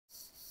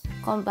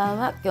こんばん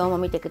は。今日も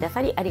見てくだ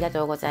さりありが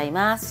とうござい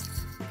ます。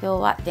今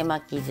日は手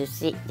巻き寿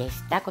司で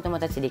した。子供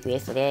たちリクエ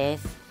ストで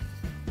す。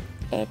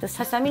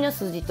ささみの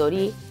筋取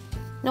り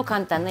の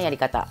簡単なやり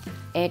方。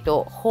フ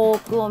ォー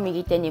クを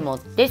右手に持っ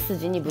て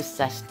筋にぶっ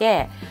刺し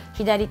て、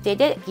左手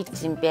でキッ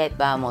チンペー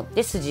パーを持っ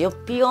て筋を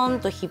ピヨン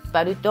と引っ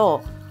張る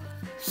と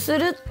ス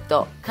ルッ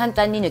と簡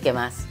単に抜け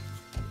ます。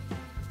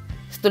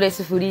ストレ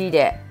スフリー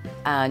で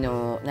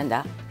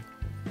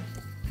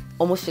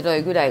面白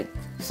いぐらい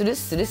スル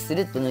スルス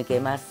ルっと抜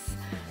けます。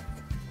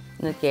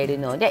抜ける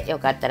のでよ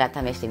かったら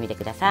試してみて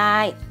くだ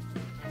さい。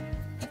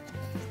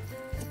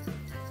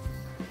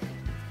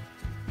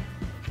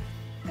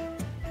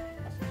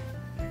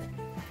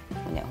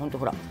ね、ほんと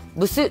ほら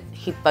ブス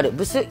引っ張る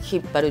ブス引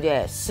っ張る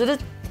でスルッ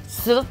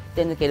スルッっ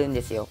て抜けるん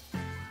ですよ。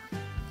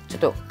ちょっ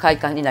と快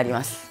感になり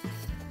ます。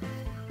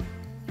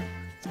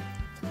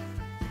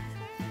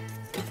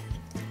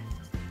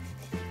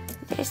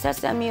でさ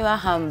さみは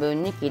半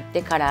分に切っ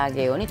て唐揚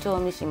げ用に調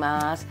味し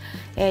ます。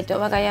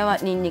我が家は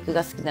ニンニク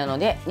が好きなの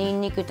でニ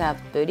ンニクたっ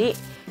ぷり、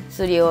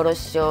すりおろし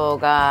生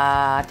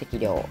姜適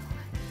量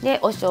で、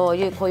お醤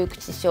油濃い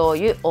口醤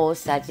油大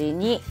さじ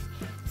2、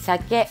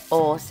酒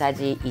大さ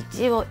じ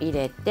1を入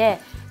れて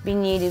ビ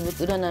ニール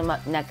袋の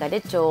中で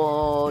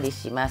調理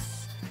しま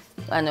す。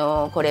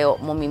これを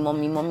もみも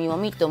みもみも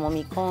みとも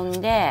み込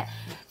んで、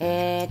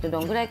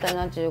どんぐらいか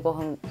な、15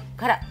分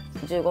から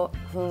15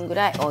分ぐ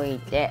らい置い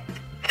て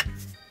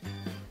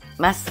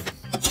ます。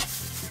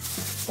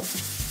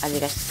味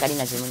がしっかり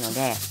なじむので、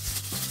も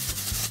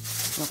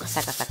うカ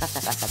サカサカサ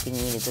カサビニ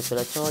ール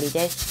袋調理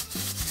です。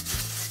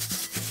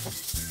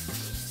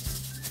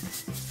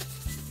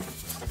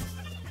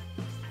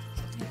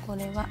こ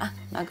れは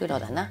マグロ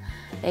だな。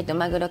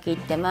マグロ切っ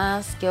て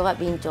ます。今日は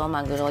ビンチョウ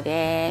マグロ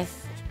で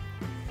す。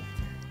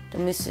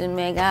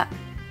娘が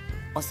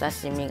お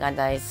刺身が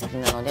大好き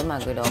なのでマ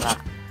グロ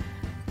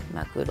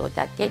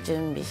だけ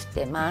準備し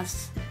てま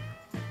す。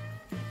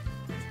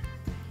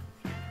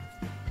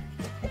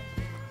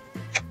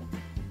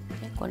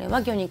これ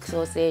は魚肉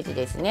ソーセージ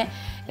ですね。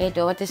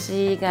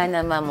私が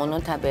生も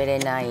の食べれ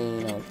ない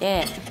の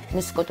で、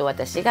息子と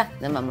私が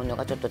生もの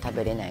がちょっと食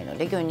べれないの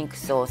で、魚肉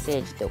ソーセ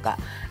ージとか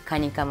カ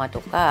ニカマ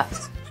とか、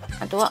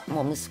あとは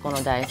もう息子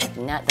の大好き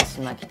なだし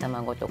巻き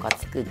卵とか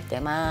作って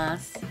ま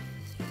す。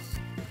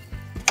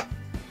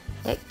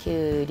でき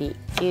ゅう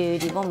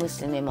りも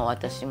娘も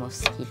私も好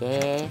き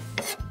で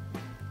す。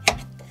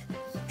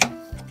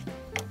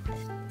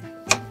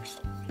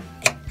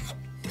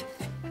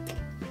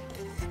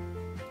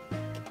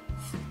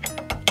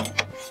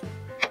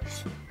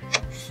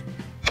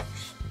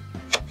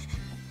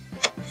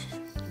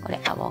これ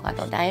アボカ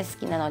ド大好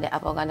きなのでア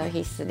ボカド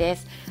必須で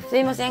す。す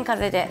いません、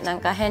風邪でなん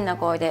か変な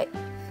声で、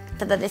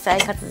ただでさえ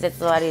滑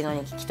舌悪いの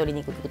に聞き取り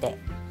にくくて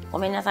ご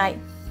めんなさい。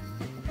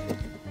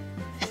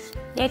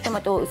でト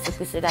マトを薄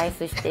くスライ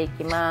スしてい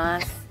き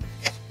ます。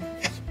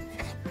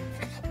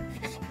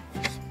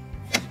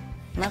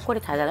これ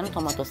ただのト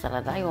マトサ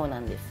ラダ用な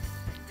んです。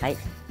はい。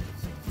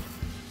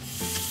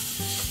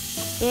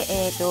で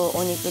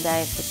お肉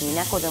大好き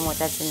な子供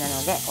たちな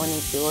ので、お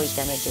肉を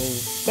炒めてい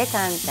って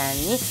簡単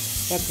に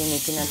焼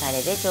肉のタ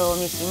レで調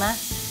味しま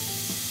す。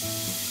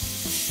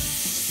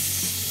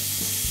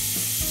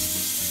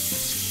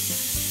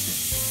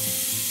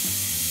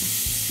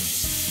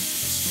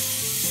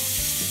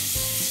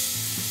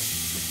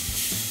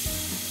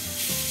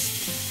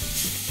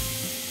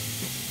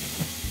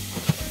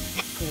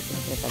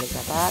これ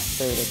ガバッ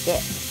と入れて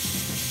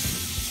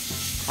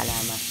絡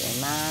ま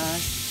せま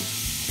す。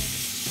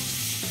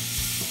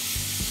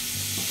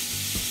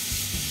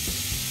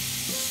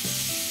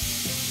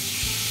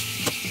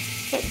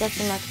でだ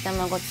し巻き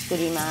卵作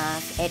りま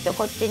す。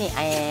こっちに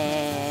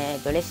レ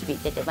シピ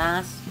出て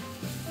ます。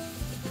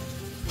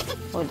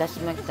これだし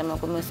巻き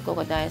卵息子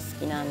が大好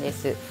きなんで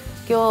す。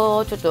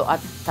今日ちょっと温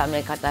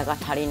め方が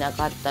足りな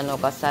かったの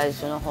か最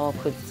初の方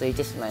くっつい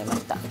てしまいま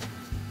した。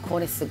こ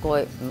れすご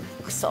い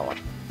クソっ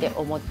て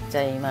思っち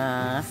ゃい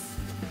ます。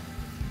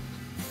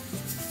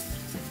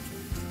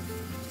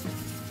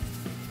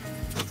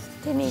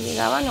で右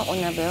側のお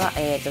鍋は、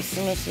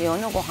酢飯用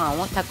のご飯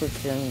を炊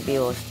く準備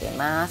をして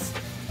ます。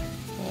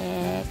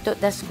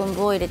だし昆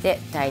布を入れて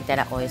炊いた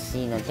ら美味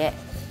しいので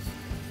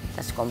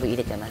だし昆布入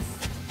れてます。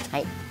は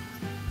い。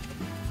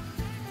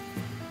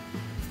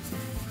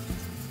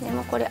で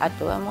もこれあ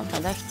とはもうた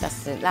だひた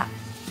すら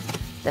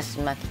だし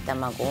巻き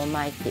卵を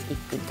巻いてい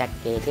くだ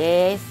け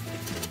です。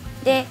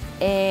で、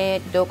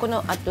こ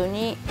の後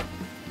に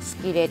ス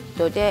キレッ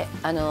トで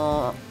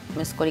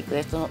息子リク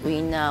エストのウイ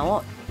ンナー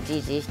を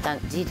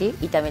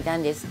炒めた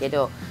んですけ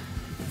ど、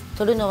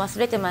取るの忘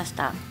れてまし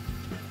た。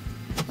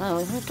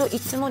本当い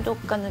つもどっ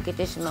か抜け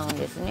てしまうん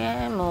です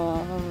ね。もう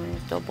本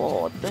当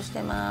ぼーっとし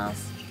てま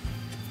す。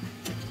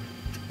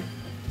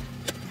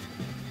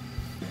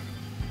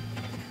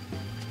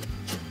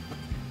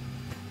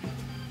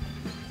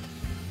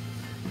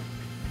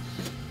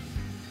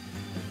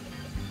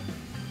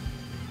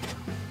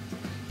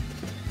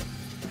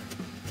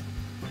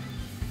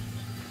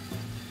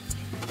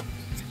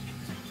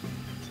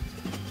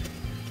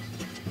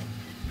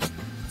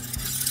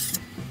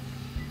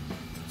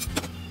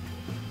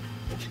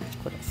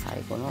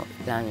この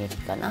卵液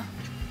かな。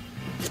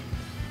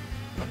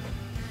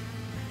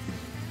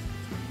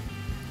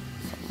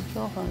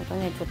今日ほんと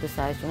ね、ちょっと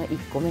最初の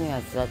1個目の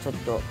やつはちょっ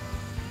と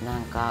な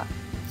んか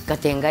合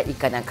点がい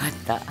かなかっ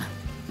た。やっ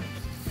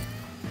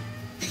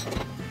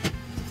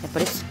ぱ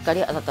りしっか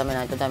り温め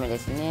ないとダメで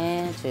す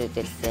ね、中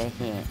鉄製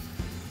品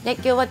で。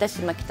今日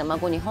私巻き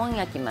卵2本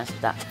焼きまし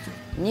た。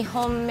2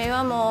本目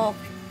はも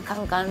うカ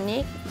ンカン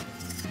に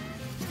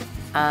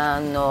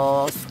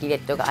スキレッ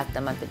トが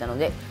温まってたの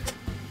で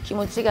気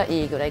持ちが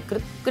いいぐらいくる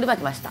っくる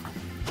巻きました。や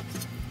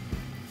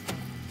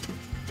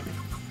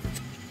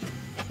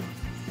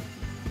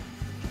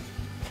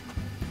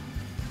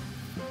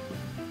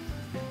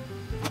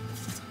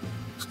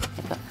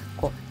っぱ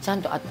こうちゃ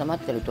んと温まっ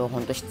てるとほ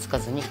んとひっつか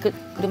ずにくる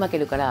くる巻け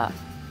るから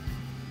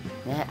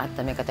ね、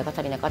温め方が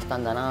足りなかった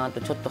んだな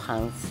とちょっと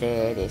反省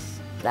でし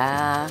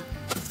た。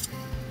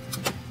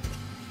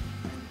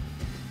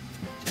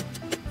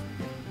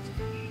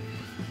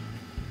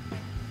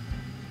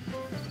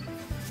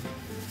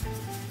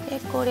で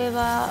これ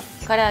は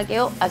唐揚げ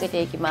を揚げ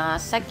ていきま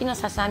す。さっきの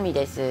ささみ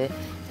です。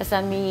さ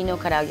さみの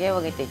唐揚げを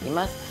揚げていき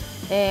ま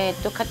す。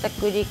片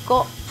栗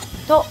粉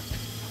と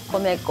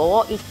米粉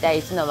を1対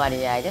1の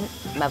割合で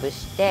まぶ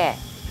して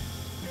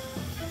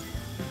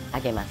揚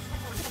げま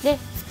す。で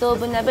ストー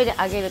ブ鍋で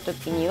揚げると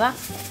きには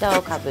蓋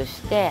をかぶ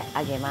して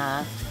揚げ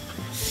ま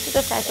す。ち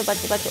ょっと最初バ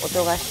チバチ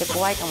音がして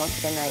怖いかも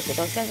しれないけ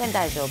ど全然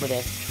大丈夫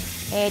で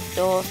す。ス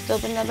トー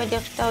ブ鍋で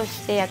蓋を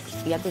して揚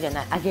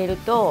げる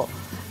と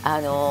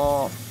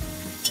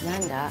な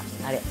んだ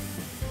あれ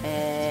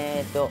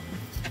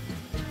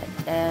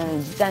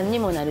時短に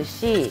もなる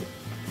し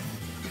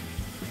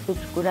ふっ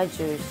くら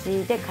ジューシ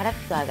ーでカラ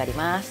ッと揚がり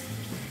ます。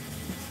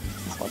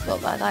言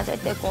葉が出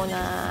てこ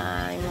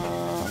ない。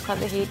もう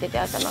風邪ひいてて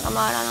頭が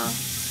回らない。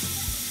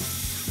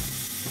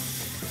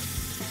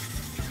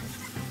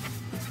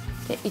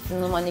でいつ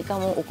の間にか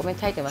もうお米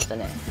炊いてました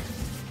ね。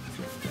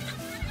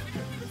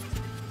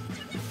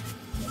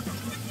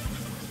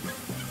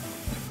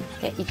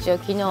で一応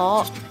昨日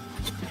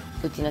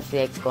うちの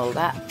末っ子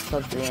が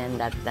卒園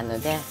だったの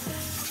で、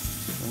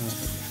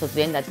卒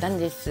園だったん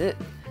です。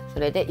そ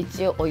れで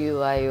一応お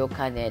祝いを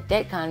兼ね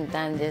て簡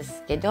単で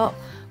すけど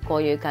こ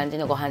ういう感じ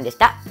のご飯でし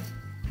た。